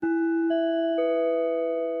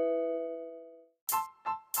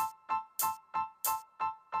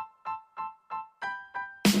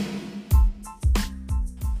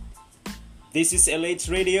This is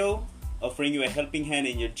LH Radio, offering you a helping hand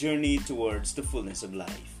in your journey towards the fullness of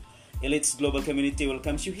life. LH Global Community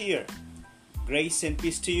welcomes you here. Grace and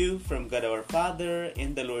peace to you from God our Father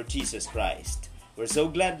and the Lord Jesus Christ. We're so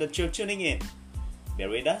glad that you're tuning in. Bear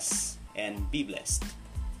with us and be blessed.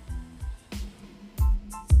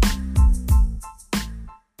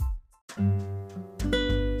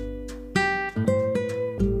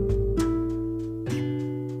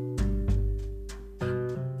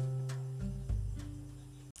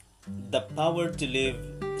 The power to live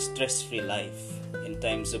stress-free life in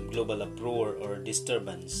times of global uproar or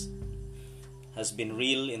disturbance has been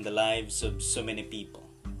real in the lives of so many people.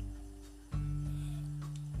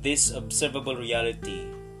 This observable reality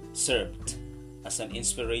served as an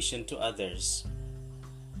inspiration to others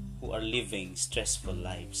who are living stressful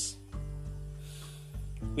lives.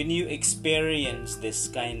 When you experience this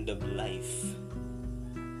kind of life,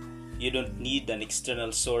 you don't need an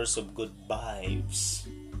external source of good vibes,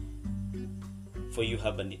 for you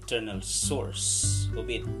have an eternal source of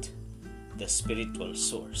it, the spiritual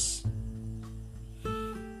source.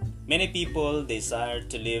 Many people desire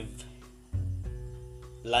to live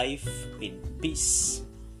life with peace,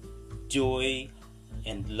 joy,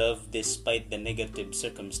 and love despite the negative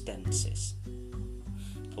circumstances.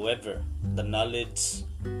 However, the knowledge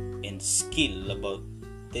and skill about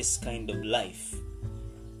this kind of life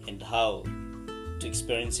and how to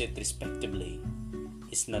experience it respectively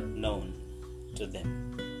is not known to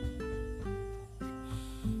them.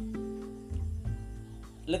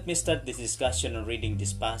 Let me start this discussion on reading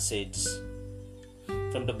this passage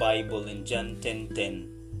from the Bible in John 10:10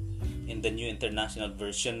 in the New International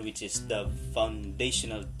Version, which is the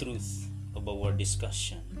foundational truth of our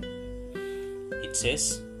discussion. It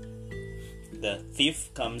says, "The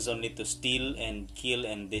thief comes only to steal and kill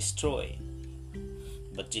and destroy.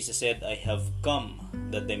 But Jesus said, I have come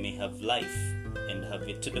that they may have life and have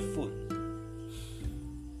it to the full."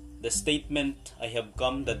 The statement, "I have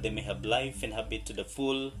come that they may have life and have it to the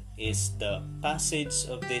full," is the passage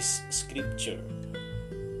of this scripture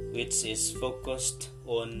which is focused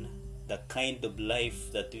on the kind of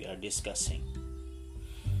life that we are discussing.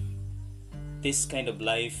 This kind of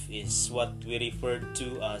life is what we refer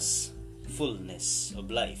to as fullness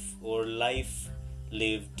of life, or life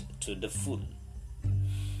lived to the full.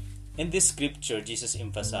 In this scripture, Jesus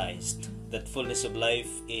emphasized that fullness of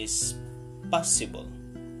life is possible,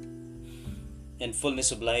 and fullness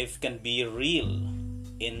of life can be real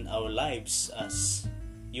in our lives as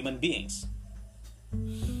human beings.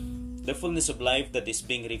 The fullness of life that is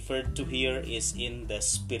being referred to here is in the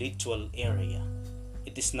spiritual area.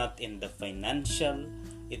 It is not in the financial,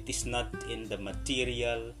 it is not in the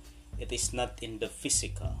material, it is not in the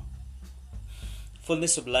physical.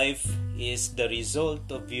 Fullness of life is the result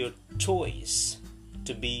of your choice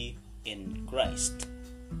to be in Christ.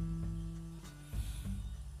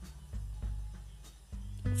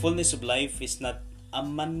 Fullness of life is not a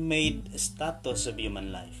man-made status of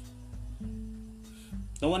human life.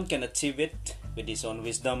 No one can achieve it with his own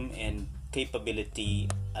wisdom and capability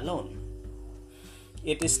alone.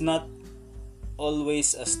 It is not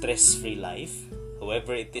always a stress-free life.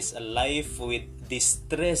 However, it is a life with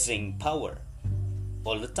distressing power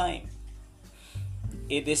all the time.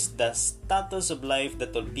 It is the status of life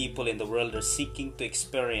that all people in the world are seeking to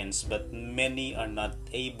experience, but many are not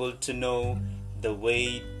able to know the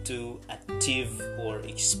way to achieve or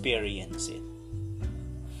experience it.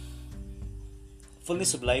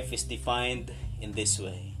 Fullness of life is defined in this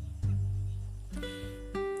way.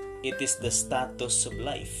 It is the status of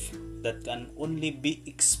life that can only be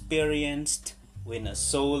experienced when a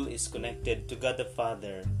soul is connected to God the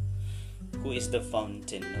Father, who is the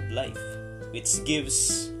fountain of life, which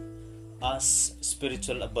gives us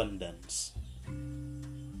spiritual abundance,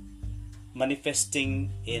 manifesting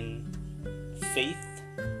in faith,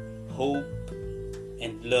 hope,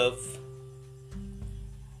 and love,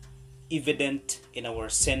 evident in our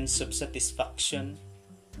sense of satisfaction,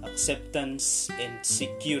 acceptance, and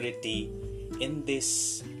security in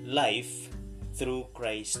this life through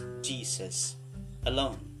Christ Jesus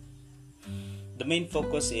alone. The main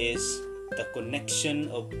focus is the connection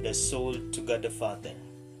of the soul to God the Father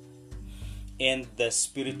and the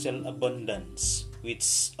spiritual abundance,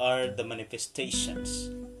 which are the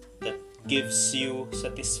manifestations that gives you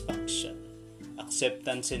satisfaction,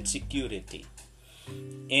 acceptance, and security.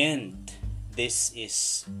 And this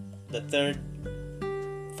is the third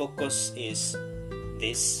focus, is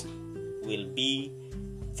this will be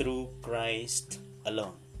through Christ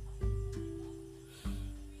alone.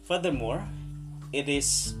 Furthermore, it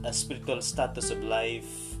is a spiritual status of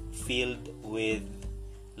life filled with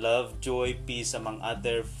love, joy, peace, among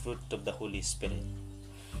other fruit of the Holy Spirit.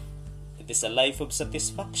 It is a life of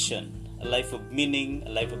satisfaction, a life of meaning, a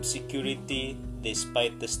life of security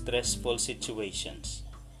despite the stressful situations.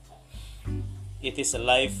 It is a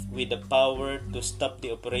life with the power to stop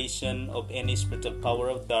the operation of any spiritual power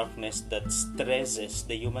of darkness that stresses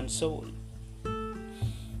the human soul.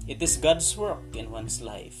 It is God's work in one's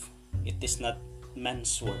life. It is not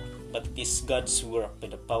man's work, but it is God's work by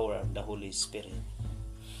the power of the Holy Spirit.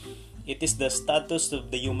 It is the status of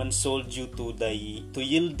the human soul due to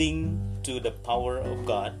yielding to the power of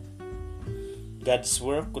God. God's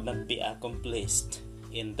work could not be accomplished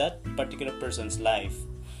in that particular person's life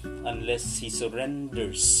unless he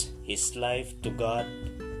surrenders his life to God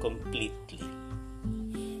completely.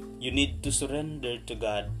 You need to surrender to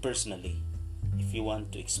God personally if you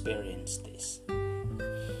want to experience this.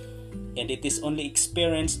 And it is only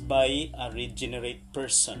experienced by a regenerate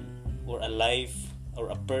person or a life or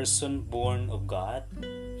a person born of God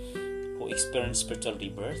who experienced spiritual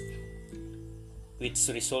rebirth, which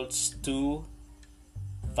results to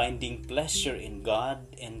finding pleasure in God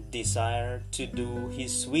and desire to do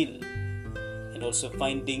His will, and also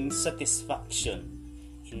finding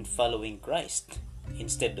satisfaction in following Christ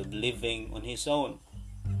instead of living on his own.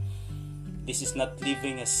 This is not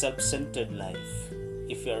living a self-centered life.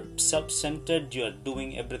 If you are self-centered, you are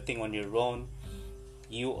doing everything on your own,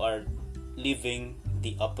 you are living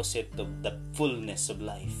the opposite of the fullness of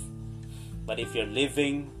life. But if you're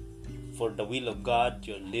living for the will of God,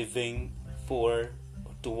 you're living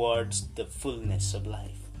towards the fullness of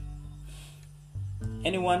life.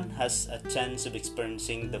 Anyone has a chance of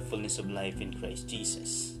experiencing the fullness of life in Christ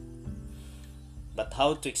Jesus. But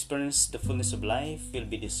how to experience the fullness of life will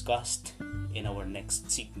be discussed in our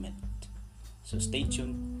next segment. So stay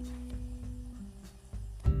tuned.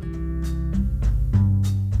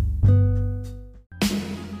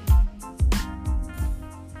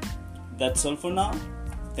 That's all for now.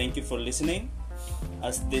 Thank you for listening.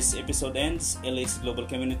 As this episode ends, LA's Global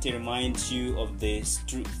Community reminds you of this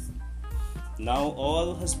truth. Now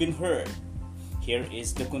all has been heard. Here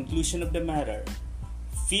is the conclusion of the matter.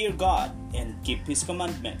 Fear God and keep His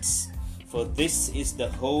commandments, for this is the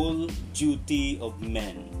whole duty of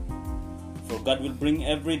men. For God will bring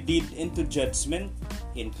every deed into judgment,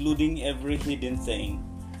 including every hidden thing,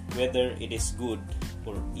 whether it is good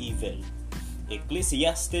or evil.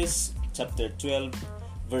 Ecclesiastes chapter 12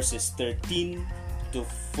 verses 13 to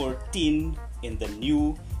 14 in the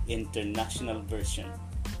New International Version.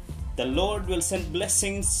 The Lord will send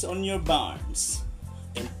blessings on your barns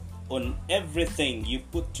and on everything you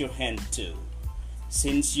put your hand to.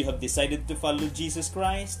 Since you have decided to follow Jesus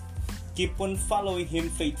Christ, keep on following Him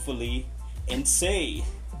faithfully and say,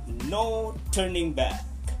 no turning back.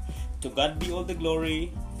 To God be all the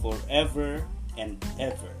glory forever and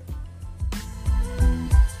ever.